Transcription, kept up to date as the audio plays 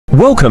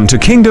Welcome to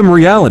Kingdom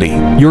Reality,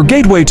 your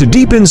gateway to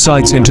deep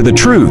insights into the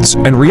truths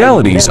and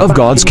realities of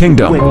God's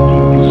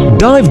kingdom.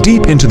 Dive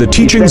deep into the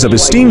teachings of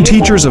esteemed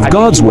teachers of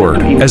God's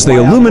Word as they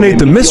illuminate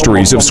the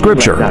mysteries of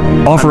Scripture,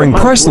 offering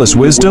priceless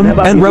wisdom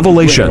and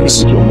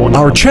revelations.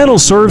 Our channel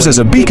serves as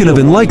a beacon of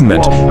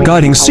enlightenment,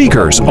 guiding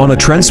seekers on a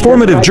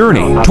transformative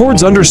journey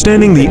towards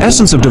understanding the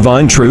essence of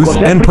divine truth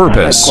and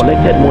purpose.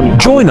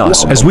 Join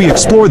us as we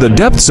explore the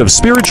depths of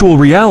spiritual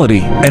reality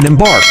and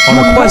embark on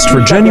a quest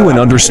for genuine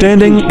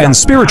understanding and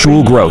spiritual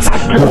growth,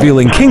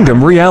 revealing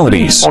kingdom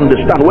realities.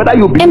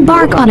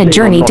 Embark on a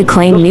journey to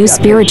claim new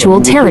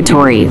spiritual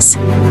territories.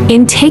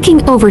 In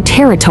Taking Over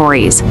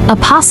Territories,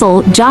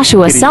 Apostle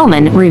Joshua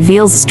Selman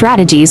reveals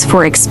strategies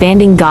for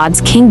expanding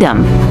God's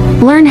kingdom.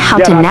 Learn how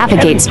to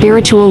navigate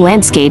spiritual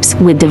landscapes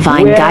with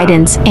divine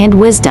guidance and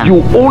wisdom.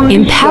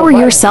 Empower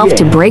yourself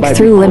to break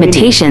through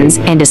limitations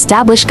and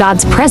establish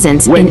God's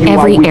presence in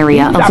every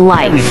area of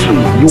life.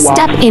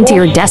 Step into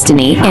your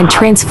destiny and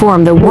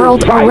transform the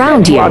world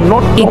around you,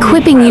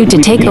 equipping you to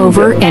take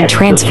over and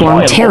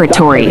transform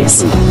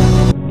territories.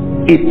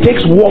 It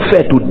takes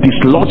warfare to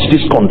dislodge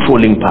these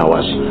controlling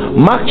powers.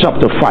 Mark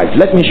chapter 5.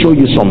 Let me show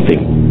you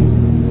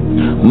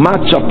something.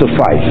 Mark chapter 5.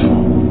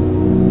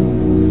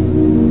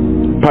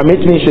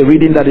 Permit me, it's a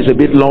reading that is a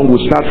bit long.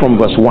 We'll start from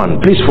verse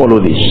 1. Please follow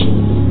this.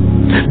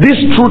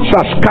 These truths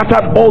are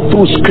scattered all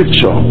through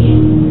Scripture.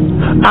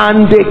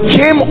 And they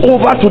came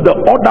over to the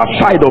other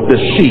side of the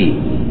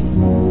sea.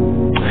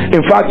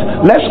 In fact,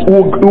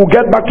 we'll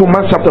get back to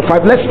Mark chapter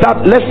 5.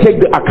 Let's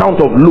take the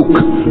account of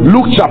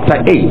Luke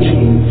chapter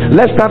 8.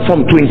 Let's start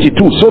from 22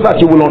 so that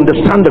you will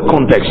understand the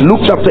context.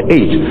 Luke chapter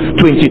 8,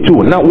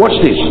 22. Now watch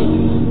this.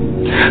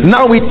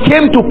 Now it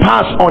came to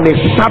pass on a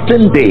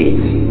certain day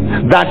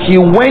that he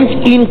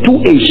went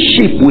into a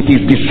ship with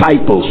his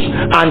disciples,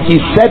 and he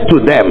said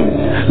to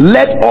them,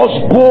 let us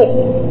go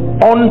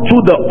onto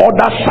the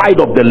other side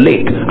of the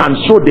lake. And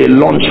so they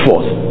launched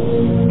forth.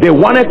 They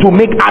wanted to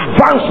make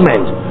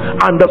advancement,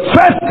 and the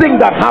first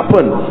thing that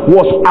happened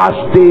was as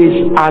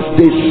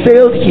they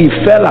sailed, he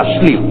fell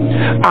asleep,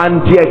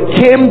 and there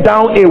came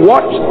down a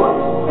what?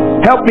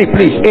 Help me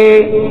please.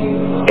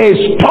 A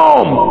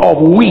storm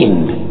of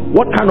wind.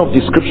 What kind of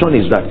description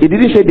is that? It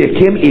didn't say there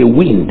came a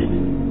wind.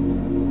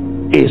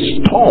 A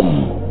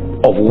storm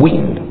of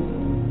wind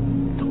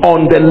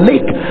on the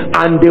lake,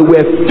 and they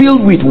were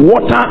filled with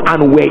water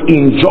and were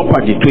in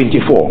jeopardy.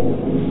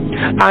 24.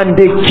 And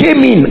they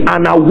came in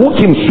and awoke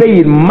him,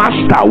 saying,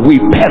 Master,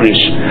 we perish.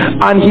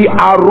 And he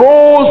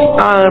arose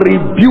and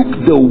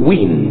rebuked the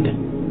wind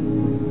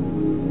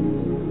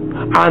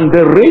and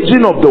the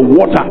raging of the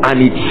water,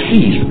 and it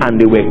ceased, and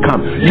they were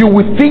calm. You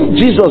would think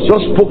Jesus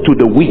just spoke to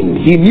the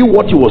wind. He knew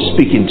what he was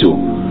speaking to.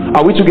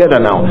 Are we together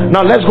now?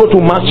 Now let's go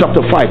to Mark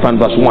chapter 5 and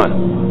verse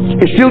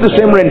 1. It's still the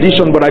same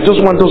rendition, but I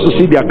just want us to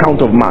see the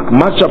account of Mark.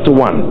 Mark chapter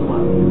 5,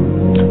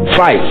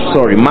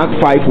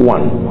 Mark 5,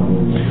 1.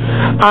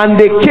 And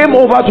they came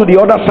over to the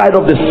other side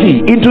of the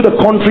sea, into the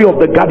country of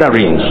the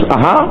Gadarenes.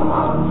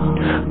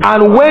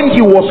 And when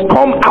he was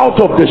come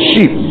out of the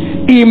ship,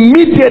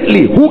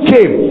 immediately, who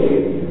came?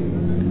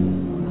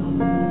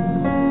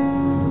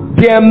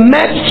 There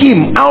met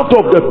him out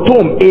of the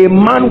tomb a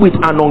man with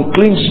an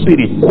unclean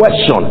spirit.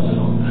 Question.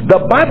 The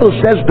Bible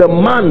says the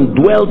man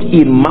dwelt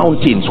in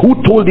mountains.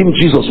 Who told him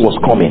Jesus was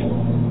coming?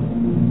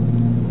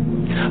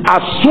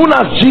 As soon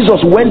as Jesus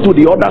went to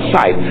the other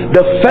side,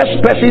 the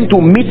first person to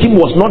meet him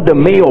was not the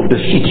mayor of the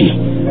city.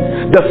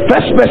 The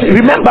first person,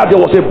 remember, there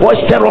was a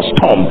boisterous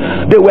storm.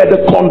 They were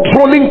the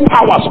controlling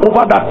powers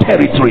over that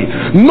territory,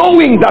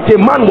 knowing that a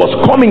man was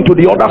coming to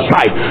the other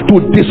side to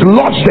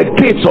dislodge the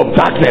gates of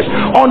darkness.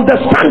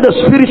 Understand the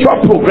spiritual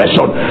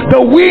progression.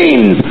 The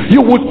winds,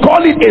 you would call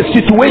it a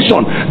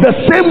situation. The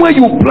same way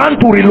you plan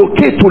to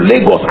relocate to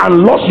Lagos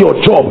and lost your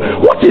job.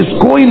 What is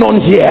going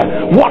on here?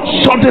 What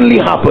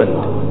suddenly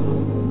happened?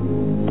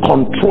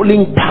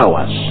 Controlling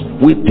powers.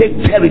 We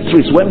take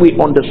territories when we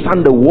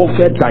understand the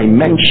warfare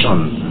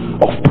dimension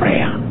of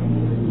prayer.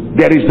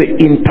 There is the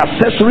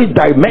intercessory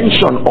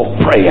dimension of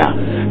prayer.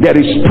 There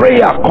is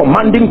prayer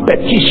commanding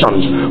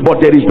petitions,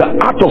 but there is the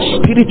art of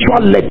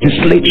spiritual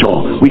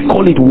legislature. We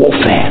call it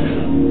warfare.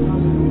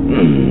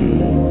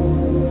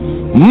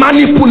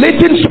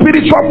 Manipulating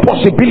spiritual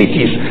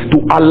possibilities to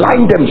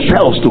align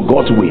themselves to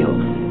God's will.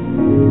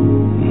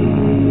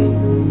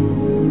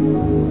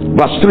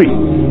 Verse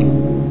 3.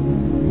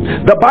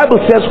 The Bible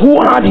says, who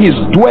had his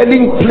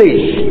dwelling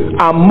place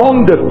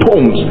among the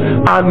tombs,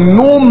 and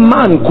no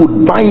man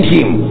could bind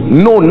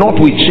him, no, not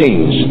with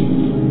chains,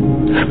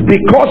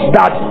 because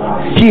that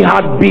he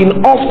had been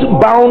oft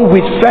bound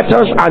with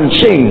fetters and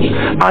chains,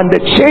 and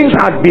the chains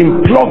had been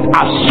plucked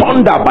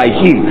asunder by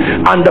him,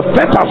 and the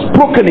fetters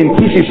broken in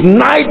pieces,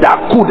 neither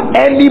could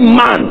any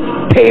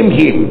man tame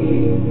him.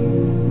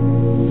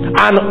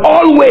 And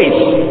always,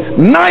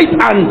 night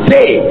and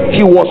day,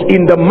 he was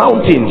in the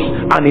mountains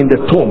and in the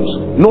tombs.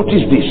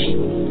 Notice this.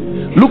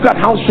 Look at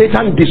how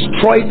Satan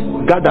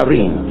destroyed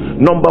Gadarene.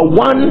 Number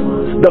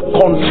one, the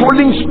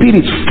controlling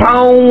spirit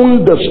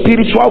found the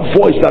spiritual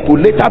voice that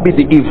would later be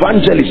the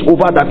evangelist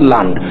over that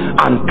land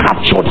and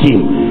captured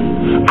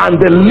him.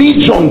 and the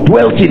legion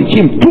dwelt in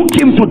him, took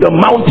him to the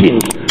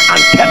mountains and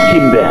kept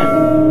him there.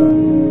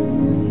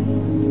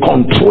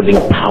 Controlling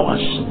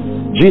powers.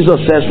 Jesus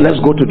says, let's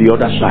go to the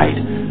other side,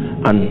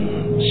 and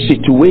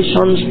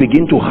situations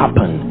begin to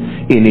happen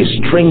in a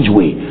strange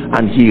way,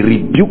 and he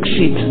rebukes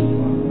it.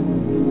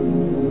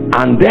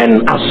 And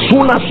then as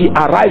soon as he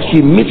arrives,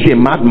 he meets a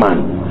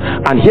madman,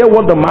 and hear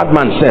what the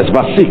madman says,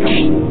 verse 6.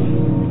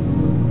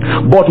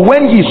 But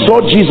when he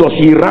saw Jesus,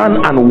 he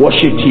ran and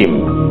worshipped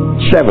him.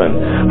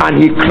 7. And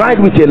he cried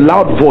with a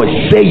loud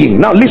voice, saying,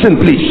 now listen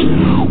please,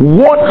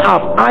 what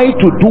have I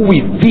to do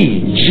with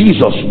thee,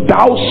 Jesus,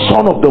 thou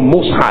Son of the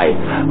Most High?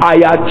 I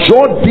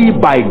adjure thee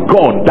by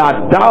God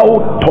that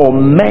thou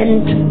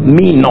torment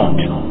me not.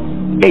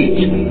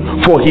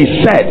 8. For he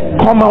said,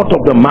 come out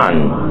of the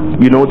man,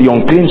 you know, the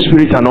unclean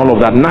spirit and all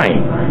of that.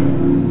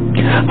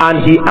 9.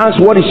 And he asked,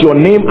 what is your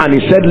name? And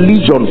he said,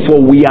 Legion,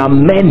 for we are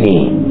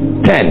many.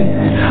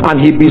 10. And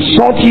he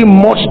besought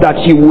him much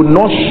that he would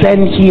not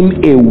send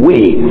him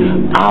away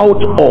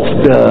out of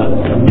the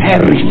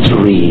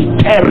territory.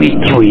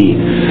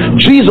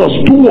 Jesus,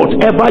 do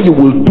whatever you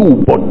will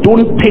do, but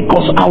don't take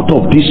us out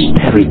of this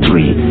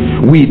territory.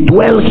 We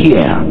dwell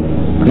here.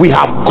 We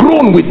have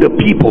grown with the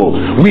people.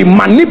 We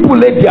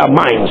manipulate their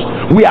minds.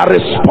 We are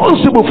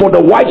responsible for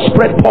the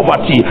widespread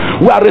poverty.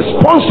 We are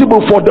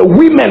responsible for the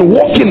women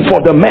working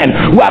for the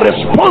men. We are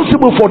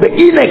responsible for the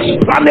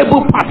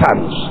inexplainable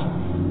patterns.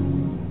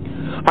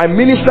 I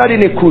ministered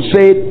in a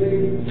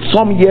crusade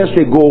some years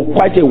ago,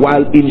 quite a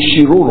while, in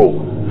Shiroro,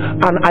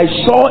 and I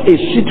saw a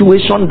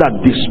situation that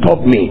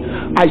disturbed me.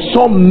 I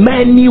saw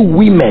many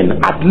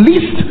women, at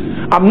least,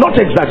 I'm not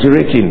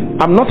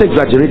exaggerating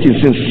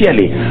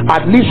sincerely,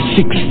 at least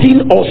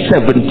 16 or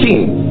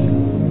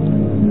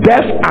 17,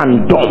 deaf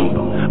and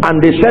dumb.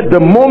 And they said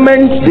the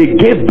moment they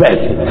gave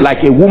birth,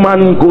 like a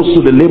woman goes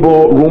to the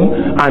labor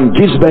room and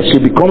gives birth, she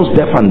becomes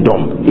deaf and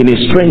dumb in a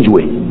strange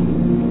way.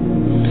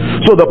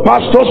 So the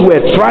pastors were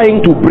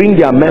trying to bring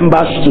their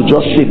members to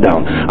just sit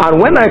down,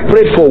 and when I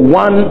prayed for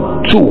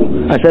 1,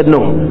 2, I said,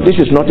 no, this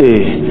is not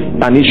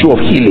an issue of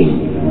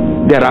healing.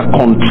 There are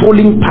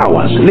controlling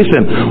powers.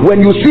 Listen,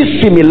 when you see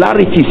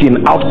similarities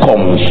in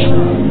outcomes,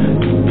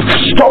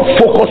 stop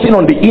focusing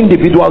on the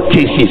individual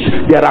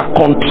cases. There are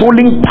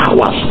controlling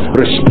powers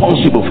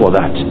responsible for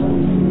that.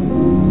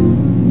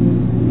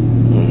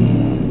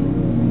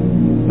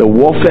 The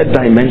warfare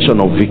dimension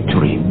of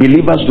victory.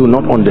 Believers do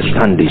not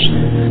understand this.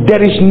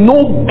 There is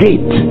no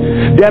gate.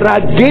 There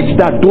are gates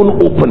that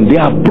don't open. They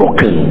are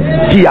broken.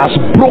 He has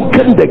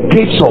broken the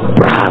gates of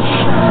brass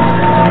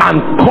and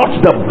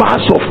cut the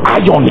bars of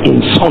iron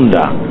in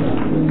sunder.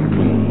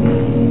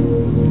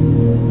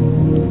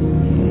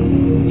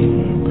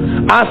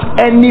 Ask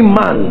any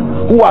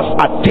man who has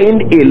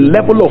attained a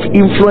level of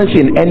influence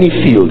in any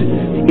field.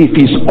 If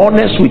he's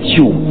honest with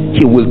you,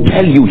 he will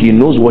tell you he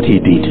knows what he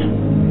did.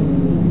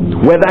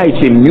 Whether it's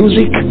in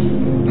music,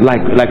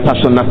 like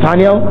Pastor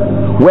Nathaniel,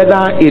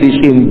 whether it is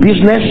in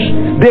business,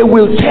 they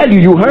will tell you.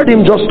 You heard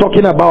him just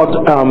talking about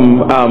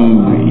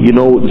you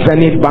know,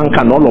 Zenith Bank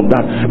and all of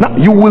that. Now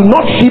you will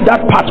not see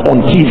that part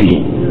on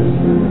TV.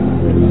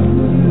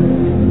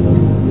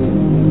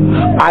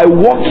 I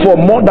walked for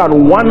more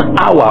than 1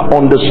 hour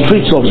on the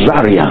streets of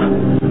Zaria,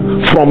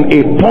 from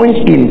a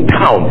point in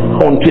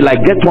town until I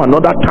get to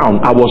another town.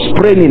 I was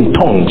praying in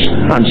tongues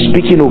and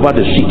speaking over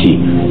the city.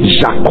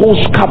 I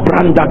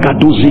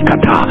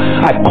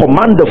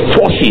command the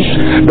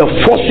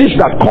forces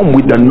that come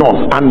with the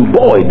north, and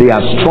boy, they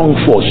are strong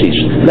forces.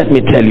 Let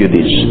me tell you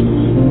this.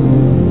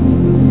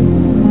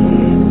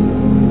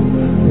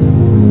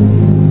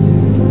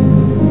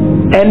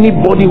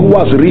 Anybody who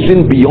has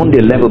risen beyond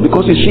a level,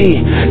 because you see,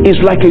 it's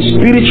like a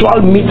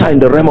spiritual meter in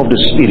the realm of the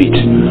spirit.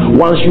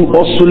 Once you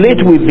oscillate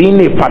within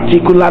a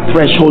particular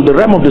threshold, the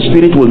realm of the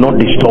spirit will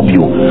not disturb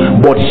you,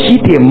 but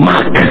hit a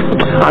mark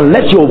and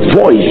let your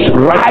voice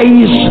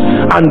rise,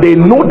 and they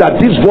know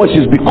that this voice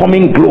is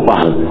becoming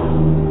global.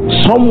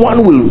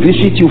 Someone will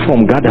visit you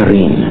from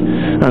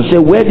gathering and say,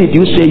 where did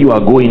you say you are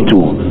going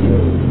to?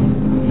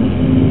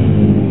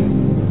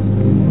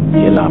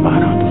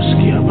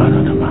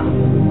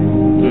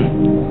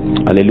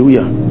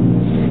 Hallelujah.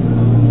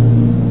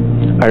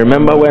 I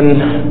remember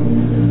when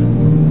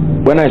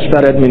I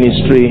started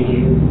ministry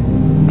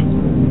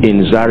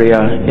in Zaria,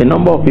 a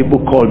number of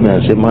people called me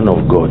and said, man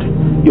of God,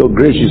 your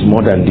grace is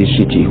more than this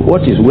city.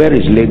 Where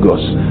is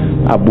Lagos,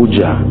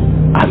 Abuja,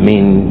 I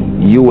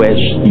mean US,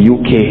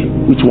 UK,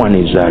 which one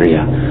is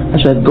Zaria? I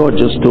said, God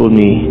just told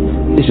me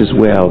this is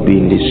where I'll be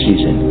in this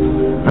season.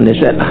 And they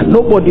said,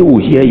 nobody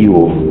will hear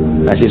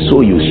you. I said,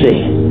 so you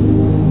say.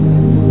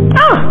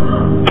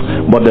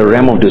 but the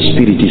realm of the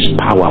spirit is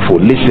powerful.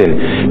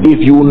 Listen, if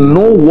you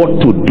know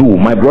what to do,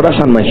 my brothers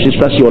and my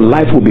sisters, your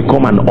life will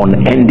become an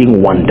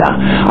unending wonder.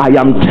 I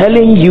am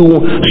telling you,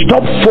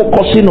 stop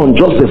focusing on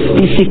just the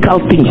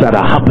physical things that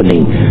are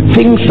happening.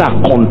 Things are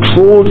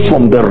controlled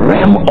from the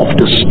realm of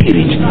the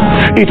spirit.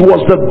 It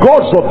was the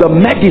gods of the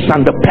Medes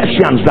and the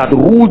Persians that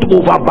ruled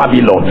over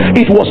Babylon.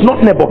 It was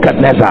not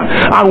Nebuchadnezzar.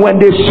 And when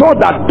they saw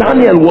that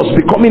Daniel was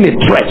becoming a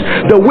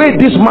threat, the way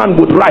this man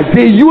would rise,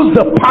 they used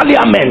the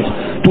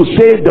parliament to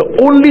say, the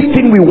only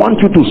thing we want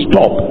you to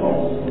stop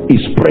is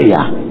prayer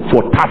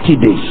for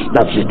 30 days.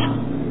 That's it.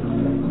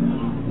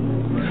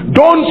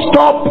 Don't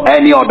stop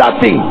any other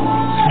thing.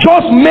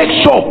 Just make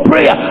sure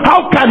prayer.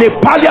 How can a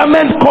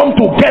parliament come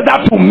together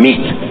to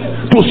meet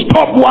to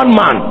stop one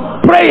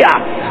man? Prayer.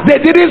 They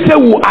didn't say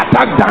we'll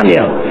attack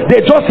Daniel. They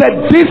just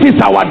said this is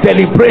our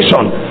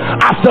deliberation.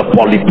 As the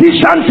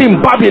politicians in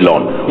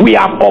Babylon, we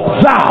have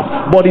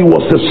observed, but it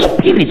was the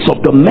spirits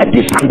of the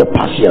Medes and the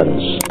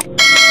Persians.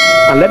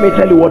 And let me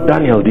tell you what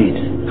Daniel did.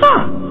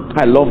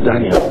 I love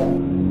Daniel.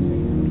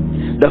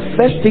 The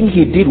first thing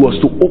he did was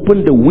to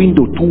open the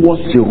window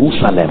towards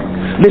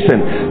Jerusalem.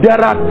 Listen,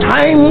 there are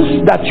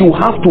times that you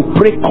have to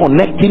pray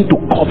connecting to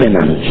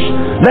covenants.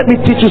 Let me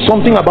teach you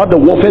something about the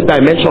warfare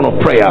dimension of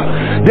prayer.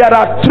 There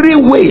are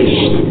three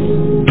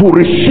ways to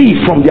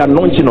receive from the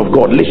anointing of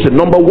God. Listen,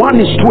 number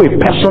one is through a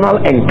personal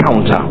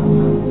encounter.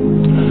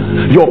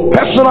 Your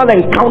personal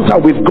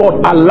encounter with God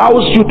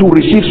allows you to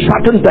receive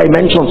certain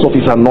dimensions of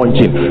his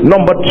anointing.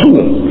 Number two,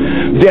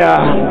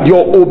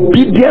 your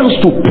obedience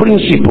to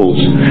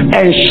principles,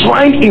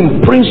 enshrined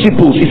in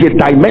principles, is a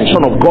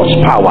dimension of God's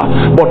power.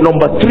 But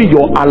number three,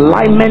 your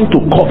alignment to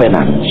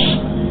covenants.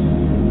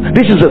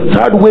 This is the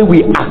third way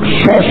we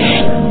access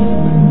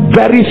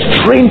very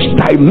strange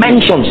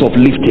dimensions of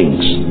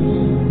liftings.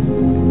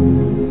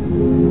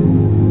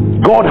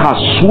 God has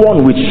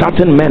sworn with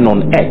certain men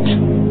on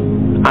earth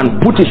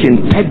and put his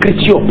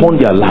integrity upon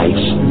their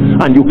lives,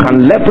 and you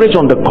can leverage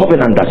on the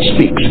covenant that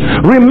speaks.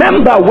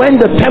 Remember when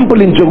the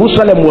temple in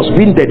Jerusalem was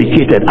being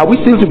dedicated. Are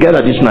we still together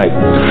this night?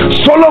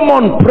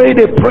 Solomon prayed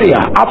a prayer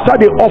after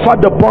they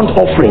offered the burnt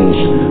offerings,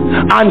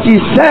 and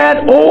he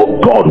said, oh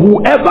God,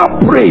 whoever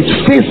prays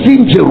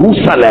facing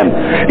Jerusalem,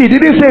 he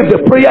didn't say if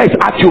the prayer is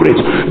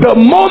accurate. The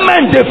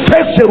moment they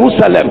face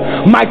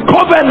Jerusalem, my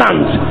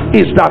covenant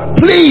is that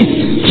please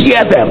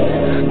hear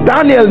them.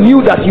 Daniel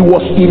knew that he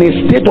was in a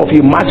state of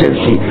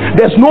emergency.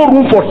 There's no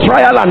room for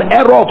trial and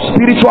error of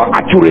spiritual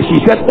accuracy.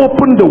 He said,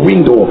 open the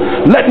window,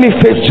 let me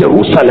face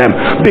Jerusalem,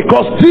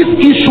 because this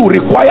issue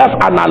requires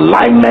an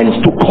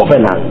alignment to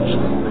covenant.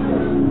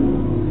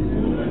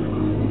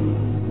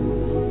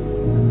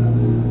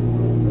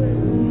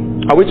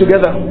 Are we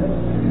together?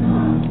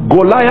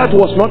 Goliath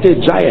was not a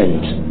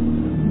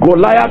giant.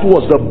 Goliath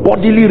was the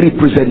bodily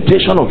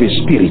representation of a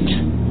spirit.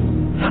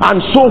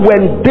 And so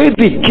when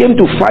David came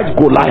to fight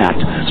Goliath,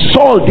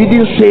 Saul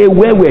didn't say,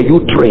 where were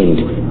you trained?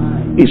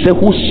 He said,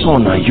 whose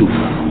son are you?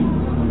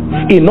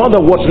 In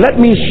other words, let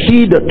me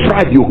see the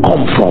tribe you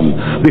come from,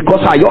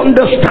 because I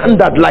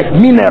understand that like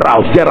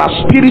minerals, there are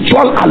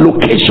spiritual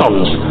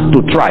allocations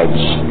to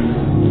tribes.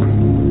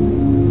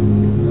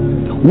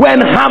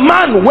 When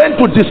Haman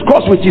went to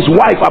discuss with his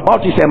wife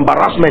about his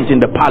embarrassment in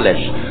the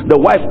palace, the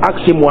wife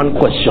asked him one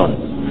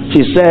question.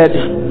 She said,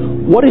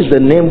 what is the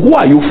name? Who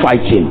are you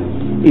fighting?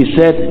 He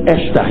said,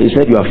 Esther. He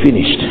said, you are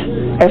finished.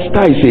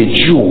 Esther is a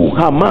Jew.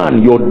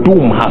 Haman, your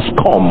doom has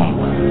come.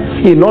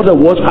 In other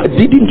words,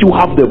 didn't you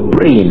have the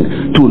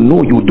brain to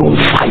know you don't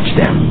fight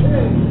them?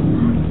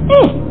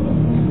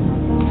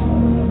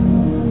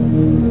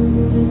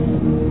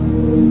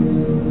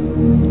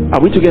 Are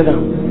we together?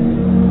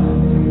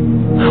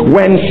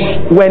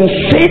 When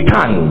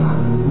Satan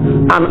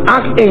and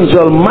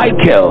Archangel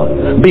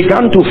Michael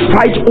began to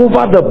fight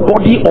over the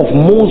body of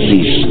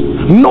Moses,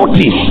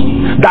 notice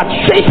that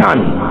Satan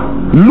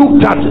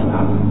looked at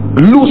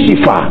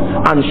Lucifer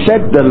and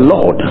said, the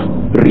Lord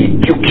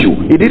rebuke you.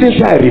 He didn't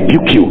say I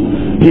rebuke you.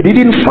 He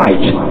didn't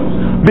fight,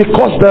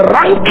 because the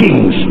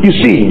rankings, you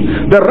see,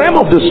 the realm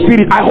of the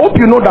spirit. I hope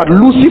you know that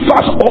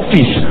Lucifer's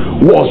office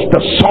was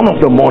the son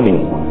of the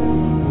morning.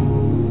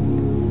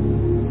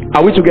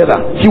 Are we together?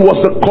 He was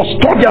the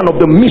custodian of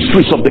the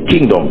mysteries of the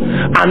kingdom,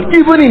 and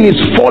even in his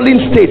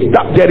fallen state,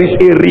 that there is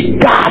a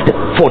regard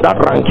for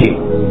that ranking.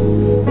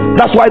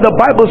 That's why the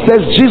Bible says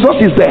Jesus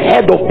is the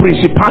head of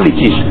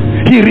principalities.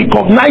 He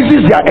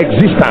recognizes their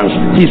existence.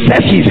 He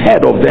says he's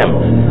head of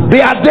them.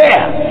 They are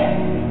there.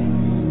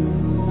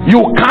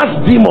 You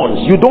cast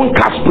demons, you don't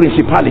cast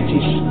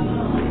principalities.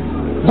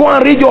 Go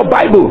and read your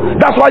Bible.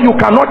 That's why you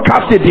cannot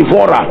cast a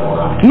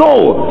devourer.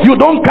 No, you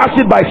don't cast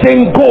it by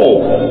saying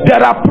go.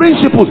 There are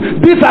principles.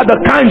 These are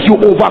the kinds you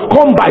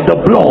overcome by the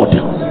blood.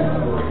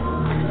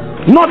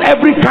 Not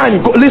every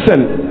kind.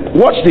 Listen,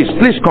 watch this.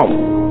 Please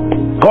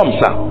come. Come,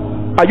 sir.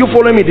 Are you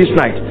following me this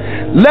night?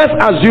 Let's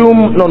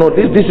assume, no,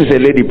 this is a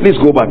lady. Please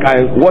go back.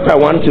 What I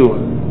want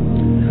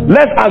to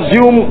Let's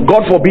assume,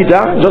 God forbid,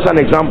 just an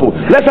example.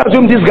 Let's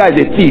assume this guy is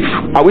a thief.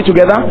 Are we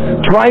together?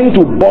 Trying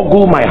to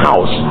burgle my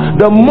house.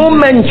 The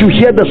moment you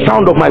hear the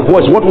sound of my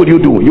voice, what would you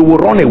do? You will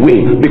run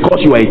away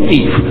because you are a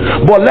thief.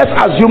 But let's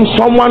assume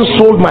someone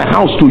sold my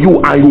house to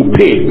you and you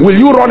pay. Will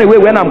you run away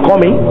when I'm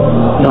coming?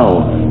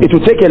 No. It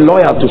will take a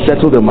lawyer to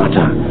settle the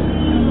matter.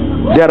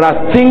 There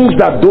are things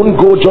that don't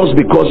go just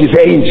because you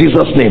say in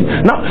Jesus' name.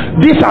 Now,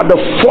 these are the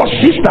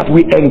forces that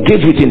we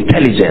engage with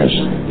intelligence.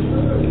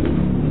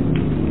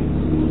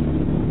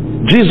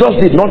 Jesus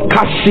did not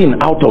cast sin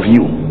out of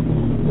you.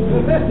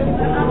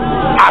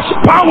 As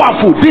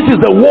powerful, this is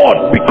the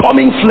word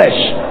becoming flesh,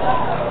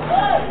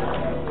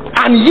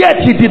 and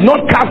yet he did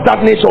not cast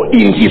that nature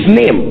in his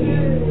name.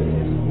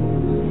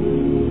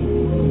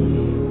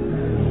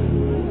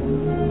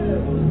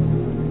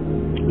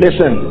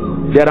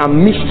 Listen, there are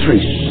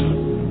mysteries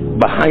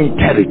behind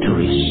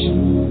territories.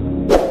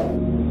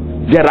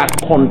 There are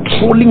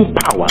controlling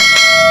powers.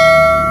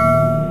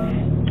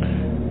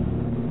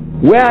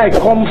 Where I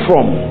come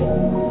from,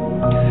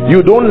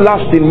 you don't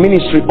last in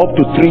ministry up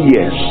to 3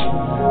 years.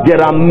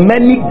 There are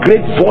many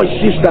great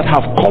voices that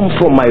have come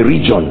from my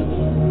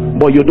region,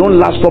 but you don't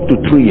last up to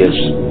 3 years.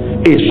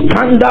 A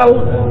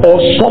scandal or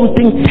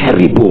something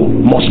terrible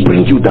must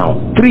bring you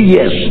down. 3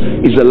 years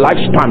is a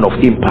lifespan of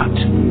impact.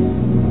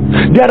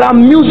 There are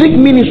music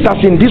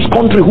ministers in this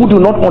country who do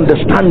not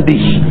understand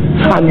this,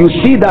 and you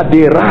see that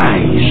they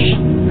rise,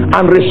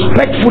 and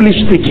respectfully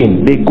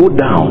speaking, they go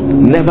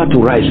down, never to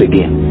rise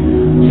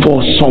again.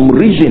 For some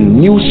reason,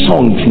 new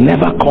songs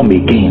never come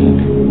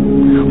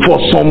again. For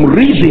some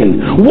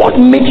reason, what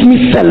makes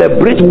me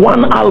celebrate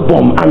one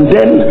album and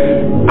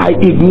then I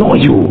ignore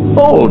you?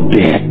 Oh,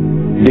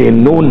 they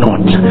know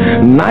not,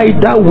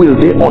 neither will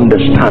they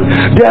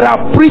understand. There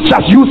are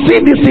preachers, you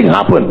see this thing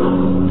happen.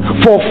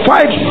 For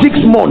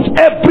 5-6 months,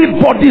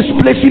 everybody's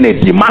placing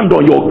a demand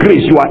on your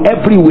grace. You are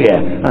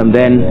everywhere, and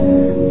then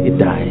it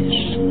dies.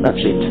 That's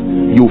it.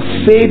 You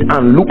fade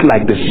and look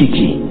like the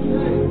city.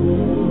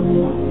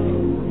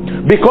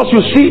 Because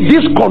you see,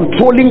 these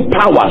controlling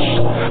powers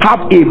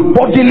have a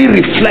bodily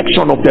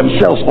reflection of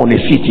themselves on a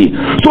city.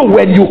 So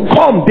when you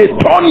come, they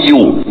turn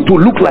you to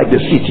look like the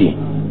city.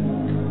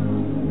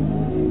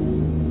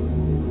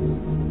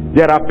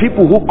 There are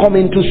people who come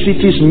into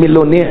cities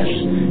millionaires.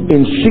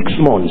 In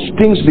 6 months,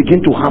 things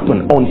begin to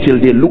happen until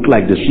they look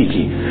like the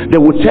city. They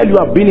will tell you,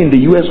 I've been in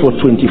the US for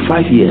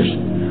 25 years.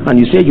 And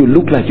you say you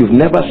look like you've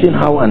never seen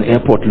how an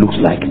airport looks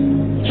like.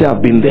 Say,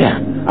 I've been there.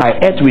 I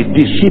ate with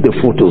this. See the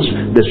photos.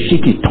 The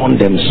city turned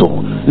them so.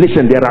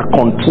 Listen, there are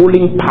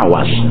controlling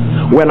powers.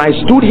 When I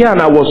stood here and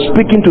I was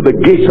speaking to the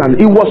gates,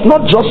 and it was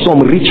not just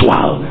some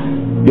ritual.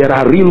 There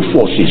are real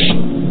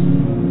forces.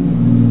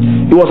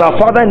 It was our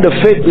father in the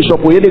faith,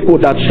 Bishop Oyedeko,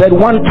 that said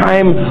one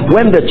time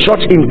when the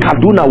church in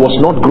Kaduna was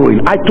not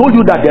growing, I told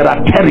you that there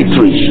are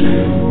territories.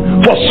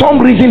 For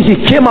some reason, he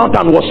came out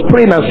and was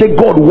praying and said,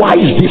 God, why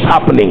is this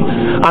happening?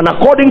 And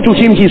according to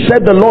him, he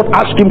said the Lord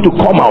asked him to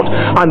come out.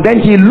 And then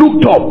he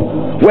looked up.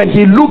 When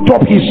he looked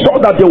up, he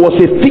saw that there was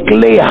a thick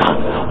layer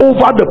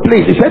over the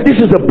place. He said, this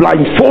is a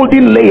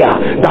blindfolding layer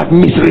that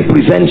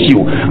misrepresents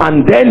you.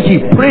 And then he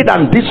prayed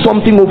and did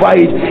something over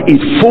it. It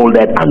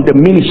folded and the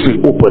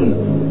ministry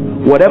opened.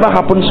 Whatever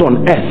happens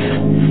on earth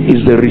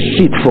is the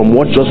receipt from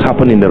what just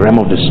happened in the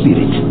realm of the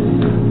spirit.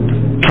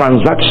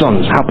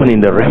 Transactions happen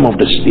in the realm of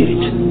the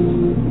spirit.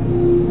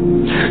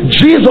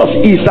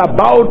 Jesus is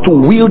about to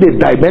wield a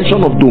dimension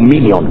of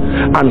dominion,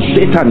 and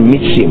Satan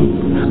meets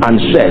him and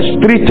says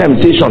 3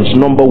 temptations.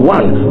 Number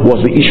 1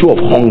 was the issue of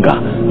hunger.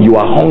 You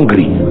are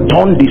hungry,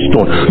 turn this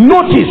stone.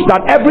 Notice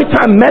that every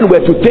time men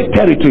were to take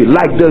territory,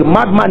 like the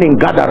madman in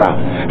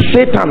Gadara,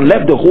 Satan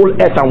left the whole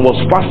earth and was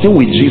fasting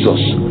with Jesus.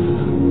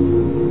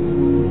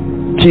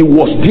 He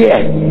was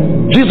there.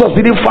 Jesus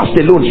didn't fast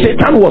alone.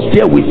 Satan was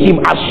there with him.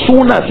 As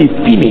soon as he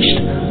finished,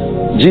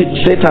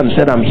 Satan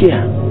said, I'm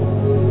here.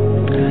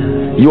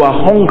 You are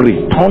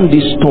hungry, turn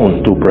this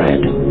stone to bread.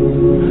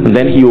 And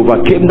then he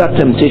overcame that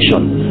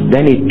temptation.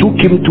 Then he took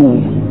him to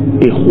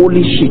a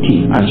holy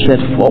city and said,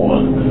 fall.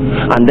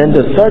 And then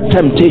the 3rd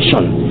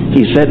temptation,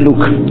 he said,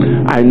 look,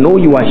 I know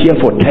you are here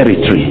for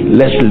territory.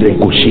 Let's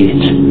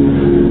negotiate.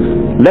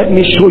 Let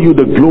me show you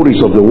the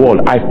glories of the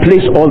world. I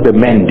place all the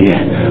men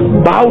there.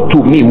 Bow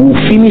to me. We'll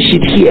finish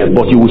it here,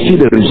 but you will see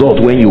the result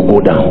when you go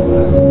down.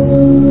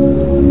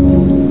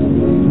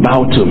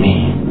 Bow to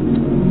me.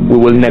 We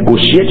will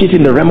negotiate it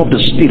in the realm of the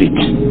spirit,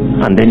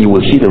 and then you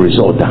will see the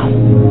result down.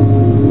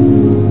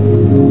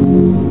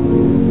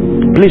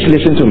 Please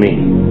listen to me.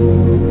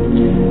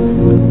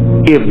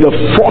 If the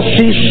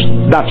forces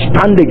that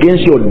stand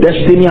against your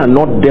destiny are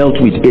not dealt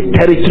with, a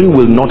territory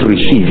will not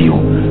receive you.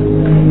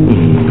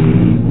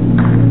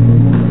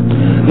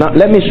 Now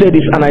let me say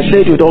this, and I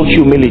say it with all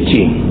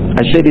humility.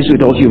 I say this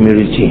with all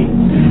humility.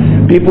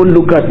 People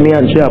look at me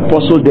and say,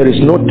 Apostle, there is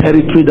no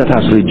territory that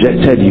has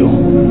rejected you.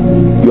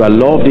 You are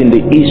loved in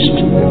the east,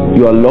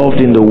 you are loved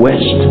in the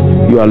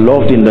west, you are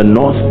loved in the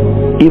north.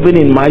 Even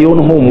in my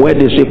own home, where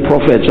they say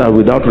prophets are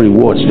without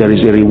rewards, there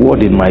is a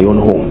reward in my own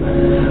home.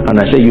 And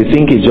I say, you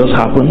think it just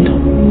happened?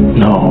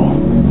 No.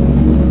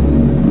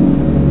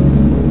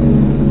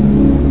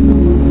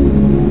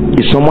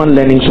 Is someone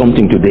learning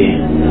something today?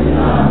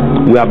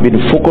 We have been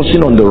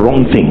focusing on the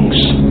wrong things.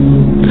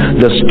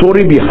 The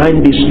story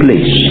behind this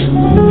place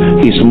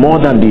is more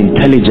than the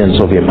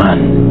intelligence of a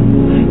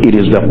man. It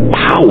is the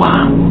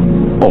power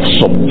of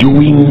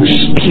subduing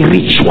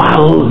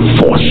spiritual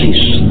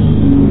forces.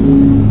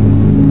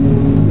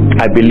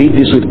 I believe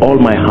this with all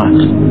my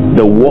heart.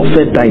 The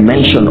warfare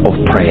dimension of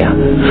prayer.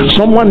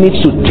 Someone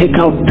needs to take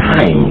out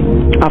time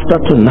after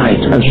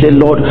tonight and say,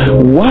 Lord,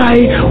 why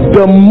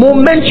the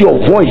moment your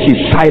voice is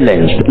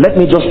silenced, let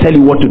me just tell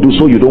you what to do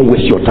so you don't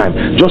waste your time.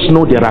 Just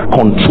know there are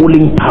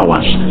controlling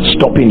powers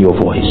stopping your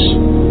voice.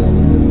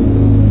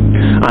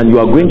 And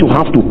you are going to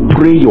have to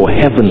pray your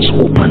heavens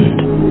opened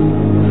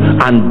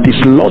and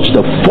dislodge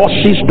the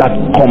forces that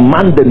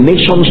command the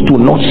nations to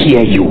not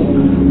hear you.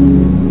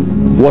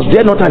 Was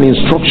there not an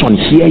instruction,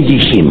 hear ye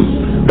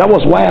him? That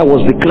was why I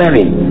was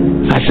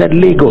declaring. I said,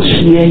 Lagos,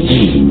 hear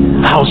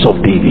ye, house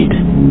of David.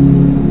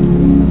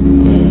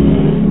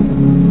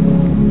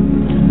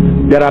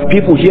 There are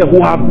people here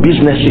who have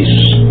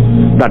businesses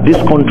that this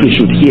country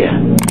should hear,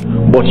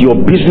 but your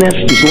business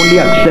is only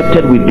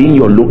accepted within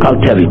your local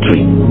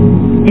territory.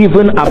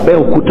 Even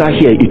Abeokuta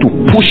here, it will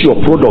push your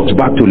products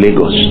back to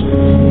Lagos.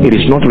 It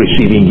is not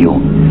receiving you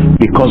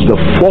because the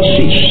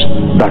forces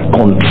that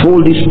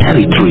control these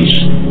territories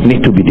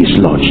need to be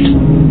dislodged.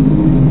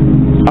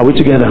 Are we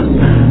together?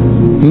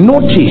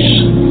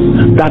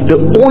 Notice that the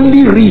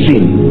only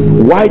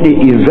reason why they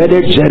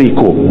invaded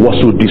Jericho was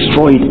to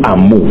destroy it and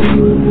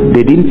move.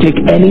 They didn't take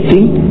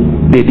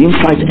anything. They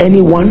didn't fight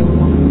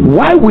anyone.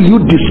 Why will you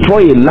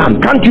destroy a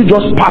land? Can't you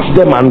just pass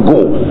them and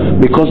go?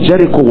 Because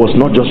Jericho was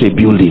not just a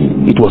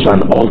building, it was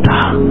an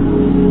altar.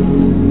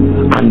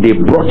 And they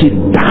brought it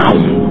down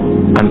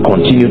and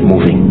continued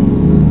moving.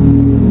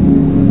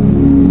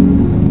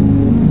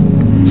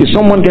 Is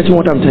someone getting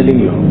what I'm telling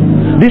you?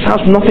 This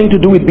has nothing to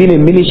do with being a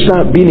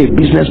minister, being a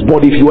business,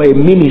 but if you are a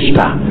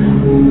minister,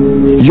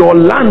 your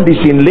land is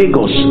in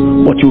Lagos,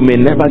 but you may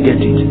never get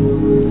it.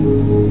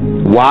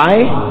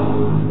 Why?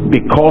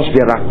 Because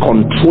there are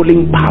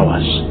controlling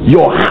powers.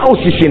 Your house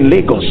is in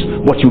Lagos,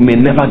 but you may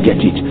never get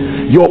it.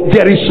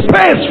 There is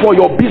space for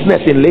your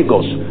business in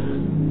Lagos.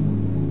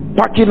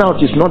 Parking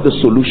out is not the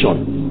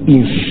solution.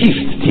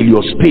 Insist till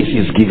your space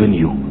is given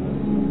you.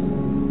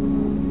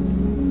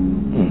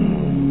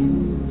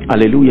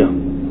 Hallelujah.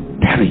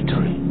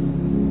 Territory.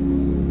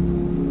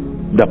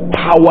 The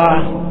power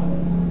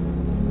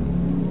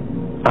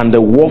and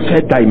the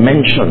warfare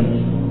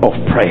dimension of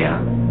prayer.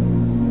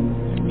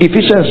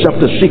 Ephesians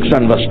chapter 6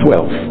 and verse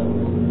 12.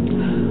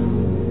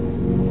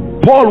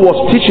 Paul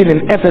was teaching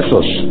in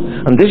Ephesus,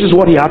 and this is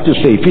what he had to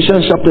say.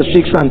 Ephesians chapter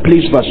 6 and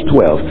please verse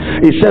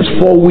 12. It says,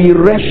 for we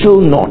wrestle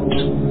not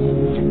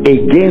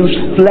against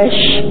flesh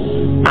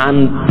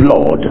and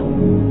blood.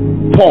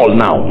 Paul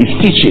now is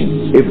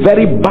teaching a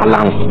very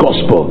balanced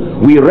gospel.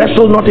 We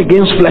wrestle not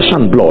against flesh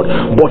and blood,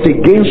 but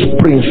against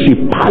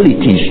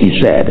principalities,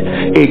 he said,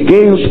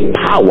 against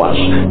powers,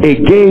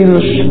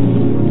 against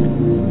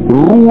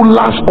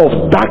rulers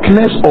of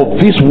darkness of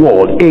this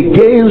world,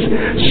 against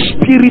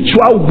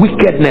spiritual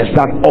wickedness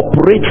that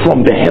operate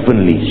from the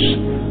heavenlies.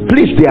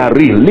 Please, they are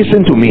real.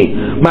 Listen to me,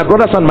 my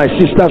brothers and my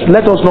sisters.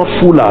 Let us not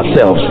fool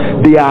ourselves.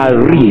 They are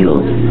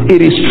real.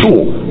 It is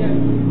true.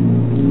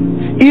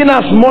 In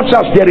as much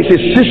as there is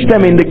a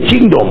system in the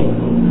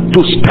kingdom to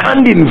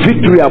stand in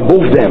victory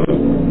above them,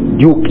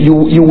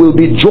 you will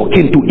be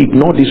joking to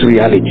ignore this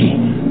reality.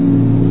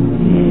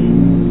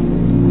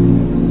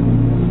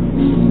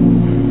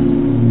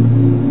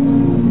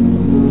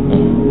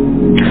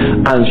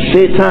 And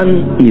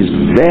Satan is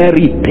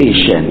very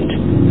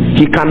patient.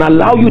 He can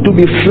allow you to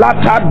be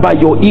flattered by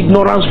your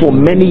ignorance for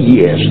many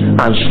years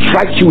and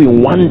strike you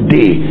in one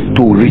day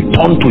to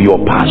return to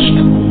your past.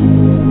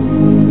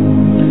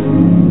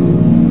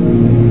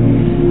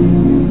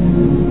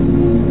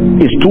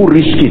 It's too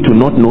risky to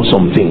not know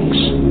some things.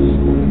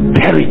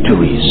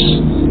 Territories,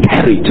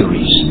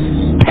 territories,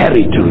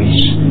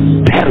 territories,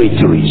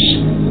 territories,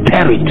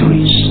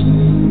 territories.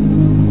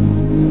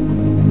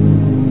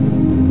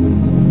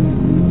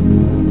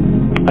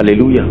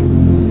 Hallelujah.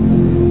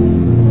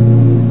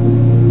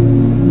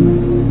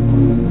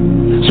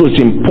 So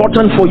it's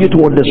important for you to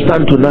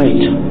understand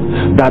tonight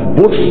that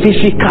both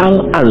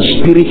physical and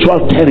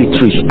spiritual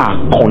territories are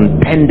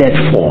contended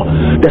for.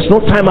 There's no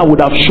time I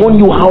would have shown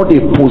you how they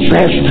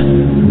possessed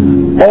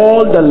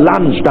all the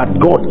lands that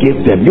God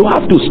gave them. You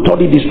have to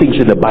study these things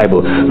in the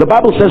Bible. The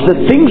Bible says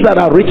the things that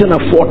are written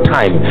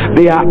aforetime,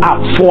 they are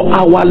for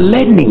our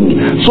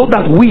learning, so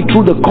that we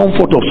through the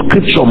comfort of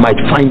scripture might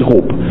find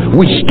hope.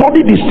 We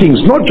study these things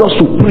not just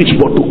to preach,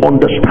 but to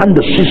understand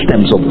the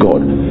systems of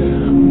God.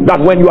 That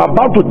when you are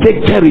about to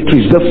take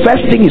territories, the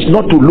first thing is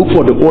not to look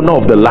for the owner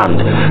of the land.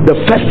 The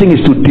first thing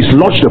is to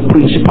dislodge the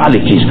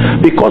principalities,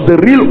 because the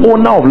real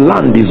owner of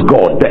land is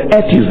God. The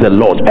earth is the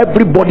Lord.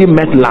 Everybody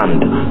met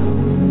land.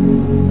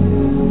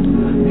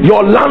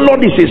 Your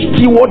landlord is a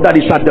steward that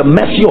is at the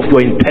mercy of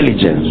your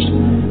intelligence.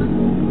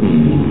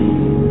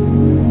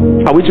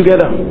 Are we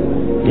together?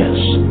 Yes.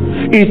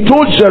 He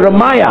told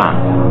Jeremiah,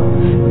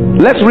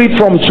 let's read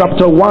from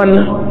chapter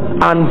 1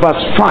 and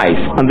verse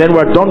 5, and then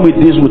we're done with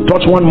this. We'll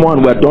touch one more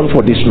and we're done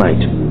for this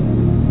night.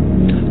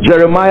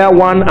 Jeremiah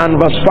 1 and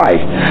verse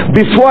 5.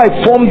 Before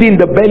I formed thee in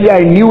the belly, I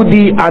knew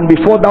thee, and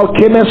before thou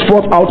camest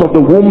forth out of the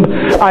womb,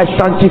 I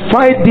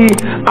sanctified thee,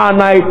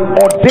 and I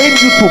ordained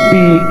you to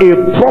be a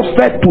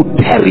prophet to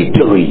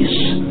territories.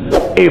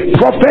 A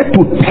prophet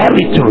to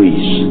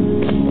territories.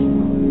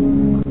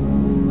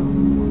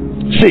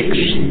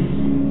 6.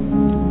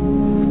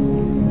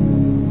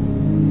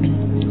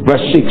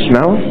 Verse 6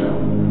 now.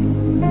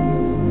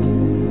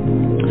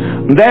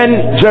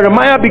 Then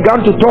Jeremiah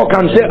began to talk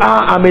and say,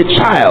 I'm a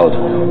child.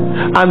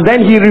 And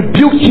then he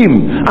rebuked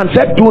him and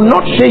said, do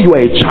not say you are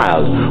a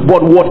child,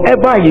 but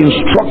whatever I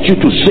instruct you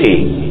to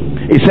say.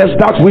 He says,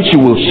 that which you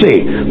will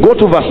say. Go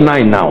to verse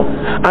 9 now.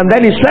 And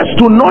then he says,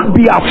 do not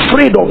be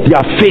afraid of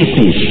their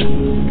faces.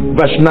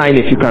 Verse 9,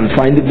 if you can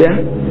find it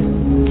there.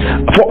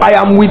 For I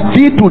am with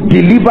thee to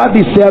deliver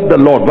thee, saith the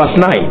Lord. Verse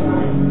 9.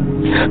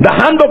 The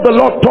hand of the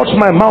Lord touched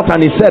my mouth,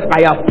 and he said,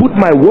 I have put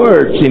my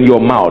words in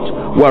your mouth.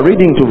 We're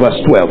reading to verse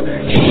 12.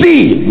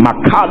 See,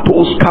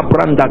 Makatos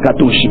Kabranda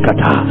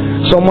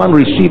Gatushikata. Someone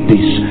received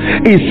this.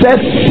 He says,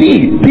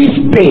 see, this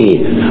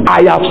day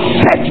I have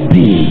set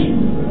thee.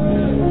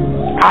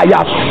 I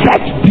have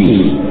set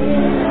thee.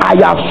 I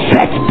have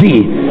set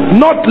thee.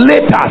 Not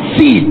later.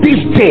 See, this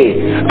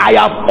day I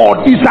have,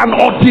 it's an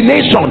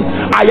ordination.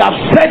 I have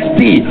set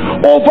thee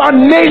over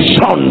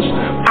nations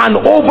and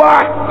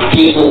over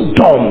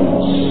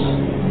kingdoms.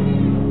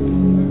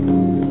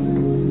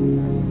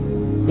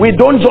 We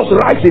don't just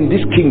rise in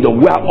this kingdom,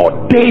 we are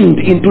ordained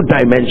into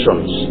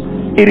dimensions.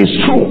 It is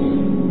true.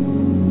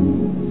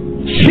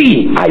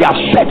 See, I have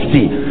set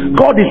thee.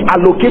 God is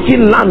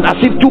allocating land as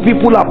if two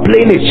people are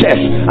playing a chess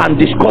and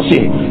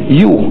discussing.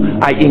 You,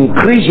 I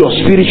increase your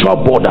spiritual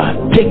border.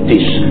 Take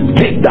this,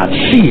 take that.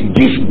 See,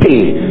 this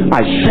day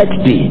I set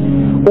thee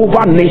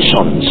over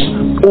nations,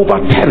 over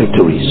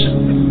territories.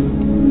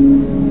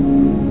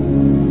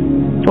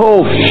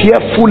 Oh,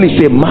 fearful is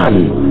a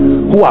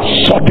man who has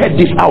sorted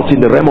this out in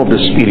the realm of the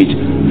spirit.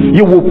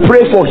 You will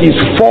pray for his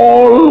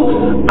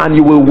fall and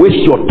you will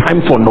waste your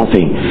time for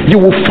nothing. You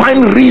will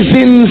find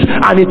reasons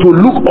and it will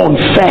look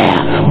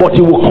unfair, but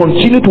you will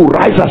continue to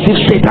rise as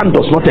if Satan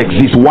does not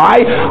exist.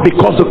 Why?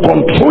 Because the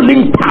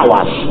controlling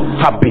powers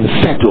have been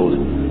settled.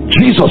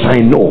 Jesus,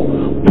 I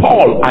know.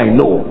 Paul, I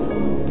know.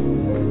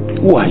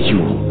 Who are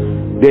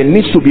you? There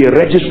needs to be a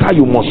register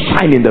you must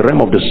sign in the realm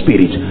of the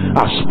spirit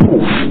as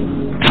proof.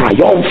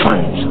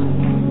 Triumphant.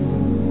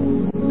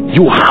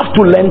 You have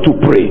to learn to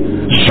pray.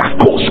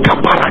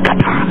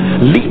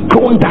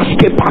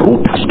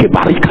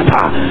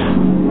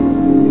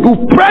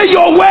 You pray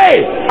your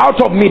way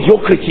out of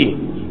mediocrity.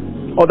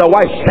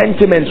 Otherwise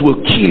sentiments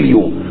will kill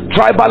you.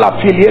 Tribal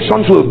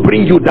affiliations will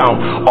bring you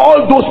down.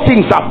 All those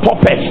things are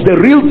puppets. The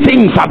real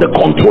things are the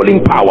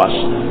controlling powers.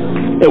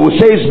 It will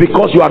say it's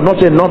because you are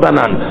not a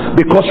northerner,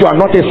 because you are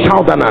not a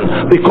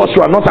southerner, because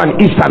you are not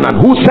an easterner.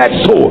 Who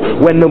said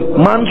so? When the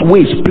man's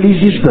ways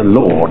pleases the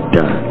Lord,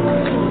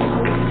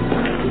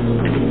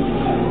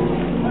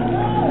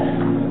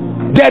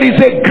 there is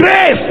a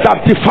grace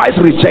that defies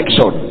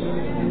rejection.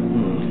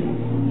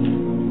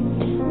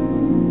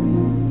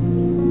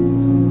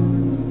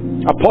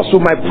 Apostle,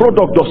 my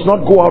product does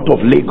not go out of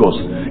Lagos.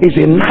 It's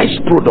a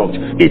nice product.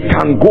 It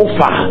can go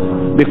far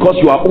because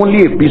you are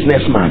only a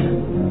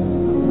businessman.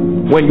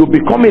 When you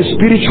become a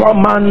spiritual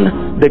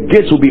man, the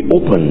gates will be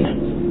opened.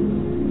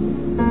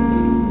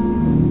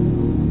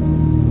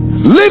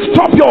 Lift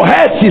up your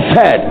heads, he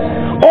said,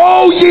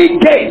 O ye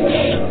gates,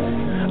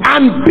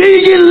 and be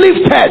ye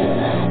lifted,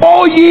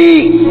 O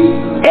ye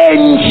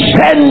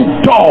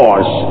ancient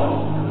doors.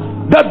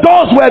 The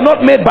doors were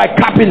not made by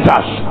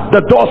carpenters.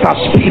 The doors are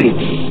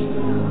spirits.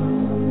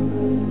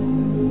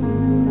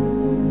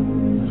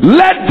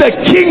 Let the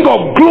King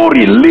of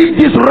glory leave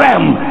this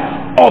realm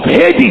of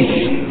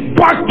Hades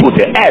back to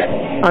the earth.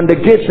 And the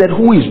gate said,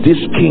 who is this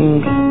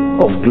King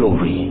of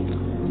glory?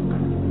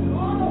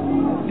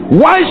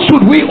 Why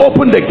should we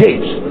open the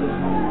gates?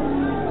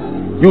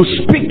 You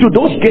speak to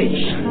those gates.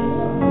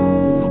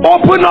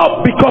 Open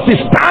up, because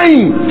it's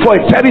time for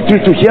a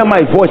territory to hear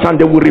my voice and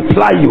they will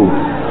reply you.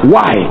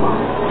 Why?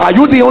 Are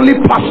you the only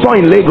pastor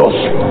in Lagos?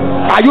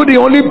 Are you the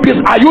only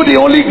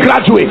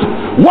graduate?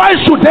 Why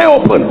should they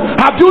open?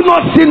 Have you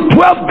not seen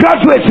 12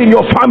 graduates in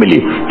your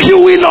family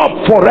queuing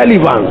up for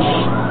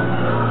relevance?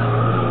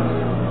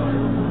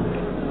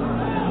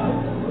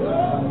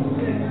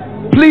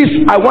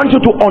 Please, I want you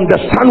to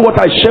understand what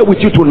I share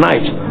with you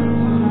tonight,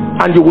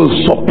 and you will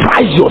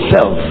surprise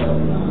yourself.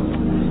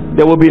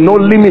 There will be no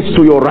limits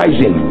to your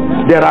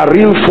rising. There are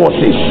real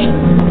forces.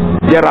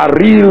 There are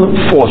real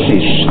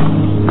forces.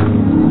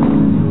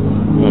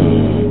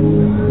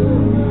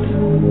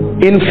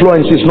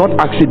 Influence is not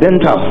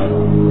accidental.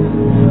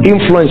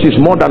 Influence is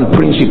more than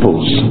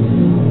principles.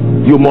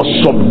 You must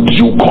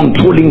subdue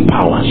controlling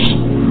powers.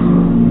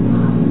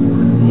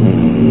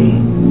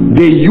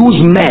 They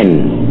use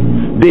men.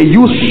 They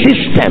use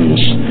systems,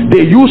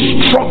 they use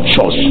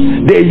structures,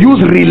 they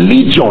use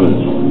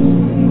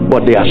religion,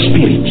 but they are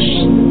spirits.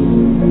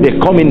 They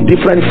come in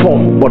different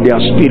form, but they are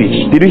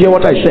spirits. Did you hear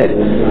what I said?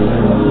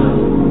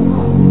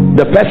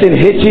 The person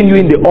hating you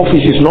in the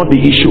office is not the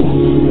issue.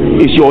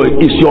 It's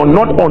your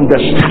not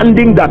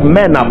understanding that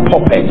men are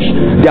puppets.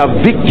 They are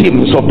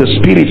victims of the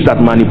spirits that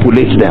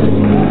manipulate them.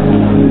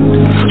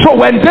 So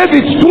when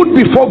David stood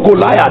before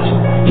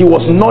Goliath, he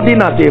was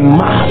nodding at a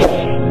mass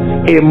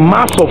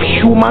of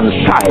human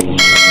size,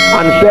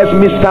 and says,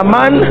 Mr.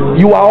 Man,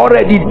 you are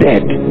already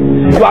dead.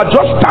 You are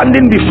just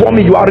standing before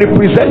me. You are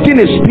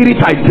representing a spirit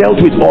I dealt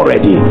with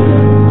already.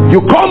 You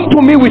come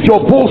to me with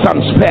your bows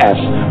and spears,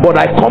 but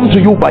I come to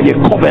you by a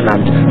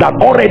covenant that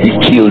already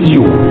killed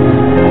you.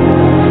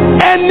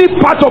 Any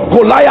part of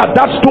Goliath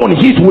that stone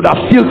hit would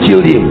have still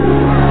killed him.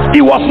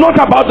 It was not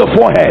about the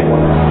forehead.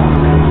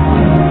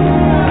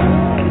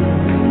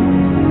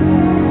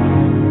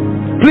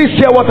 Please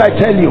hear what I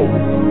tell you.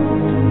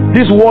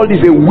 This world is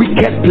a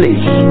wicked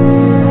place.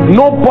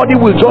 Nobody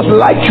will just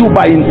like you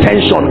by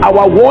intention.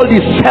 Our world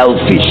is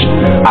selfish.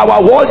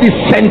 Our world is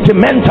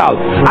sentimental.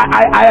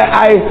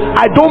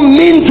 I don't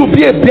mean to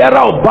be a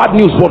bearer of bad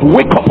news, but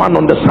wake up and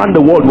understand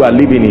the world we are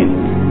living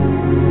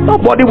in.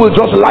 Nobody will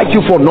just like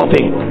you for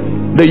nothing.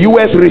 The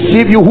US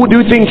receive you. Who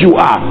do you think you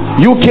are?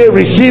 UK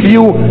receive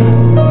you.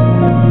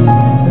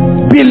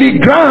 Billy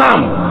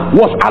Graham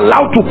was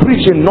allowed to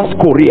preach in North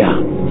Korea.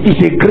 It's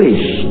a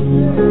grace.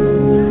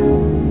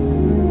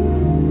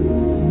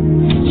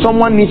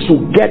 Someone needs to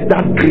get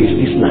that grace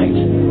this night.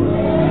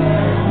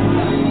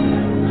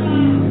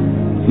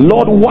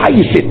 Lord, why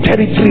is a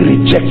territory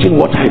rejecting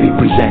what I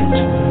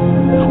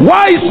represent?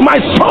 Why is my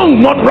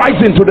song not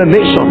rising to the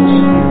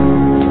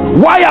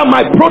nations? Why are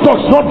my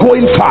products not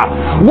going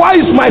far? Why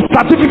is my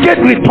certificate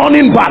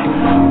returning back?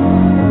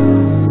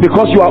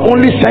 Because you are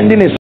only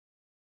sending a...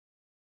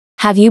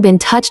 Have you been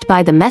touched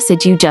by the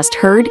message you just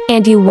heard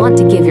and you want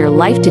to give your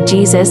life to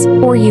Jesus,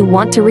 or you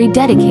want to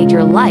rededicate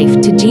your life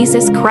to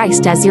Jesus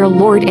Christ as your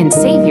Lord and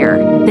Savior?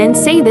 Then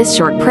say this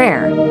short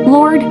prayer.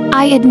 Lord,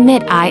 I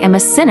admit I am a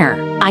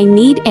sinner. I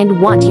need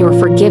and want your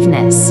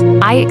forgiveness.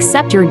 I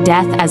accept your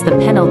death as the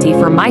penalty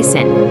for my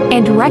sin,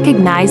 and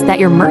recognize that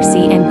your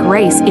mercy and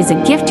grace is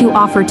a gift you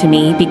offer to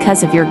me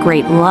because of your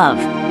great love,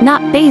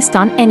 not based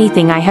on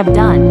anything I have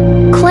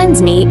done.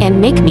 Cleanse me and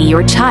make me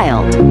your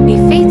child. May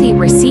faithfully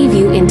receive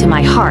you into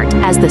my heart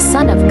as the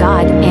Son of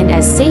God and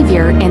as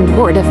Savior and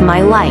Lord of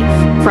my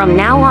life. From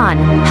now on,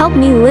 help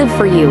me live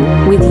for you,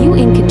 with you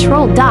in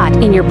control.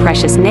 In your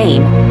precious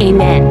name,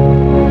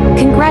 amen.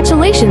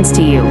 Congratulations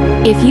to you.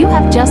 If you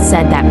have just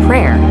said that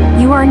prayer,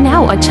 you are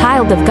now a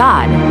child of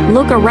God.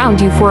 Look around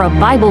you for a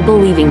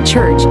Bible-believing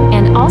church,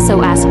 and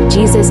also ask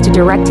Jesus to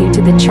direct you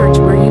to the church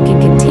where you can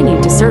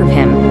continue to serve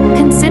Him.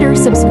 Consider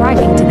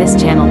subscribing to this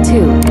channel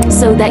too,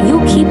 so that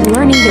you'll keep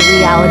learning the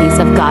realities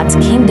of God's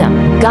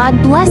kingdom.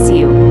 God bless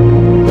you.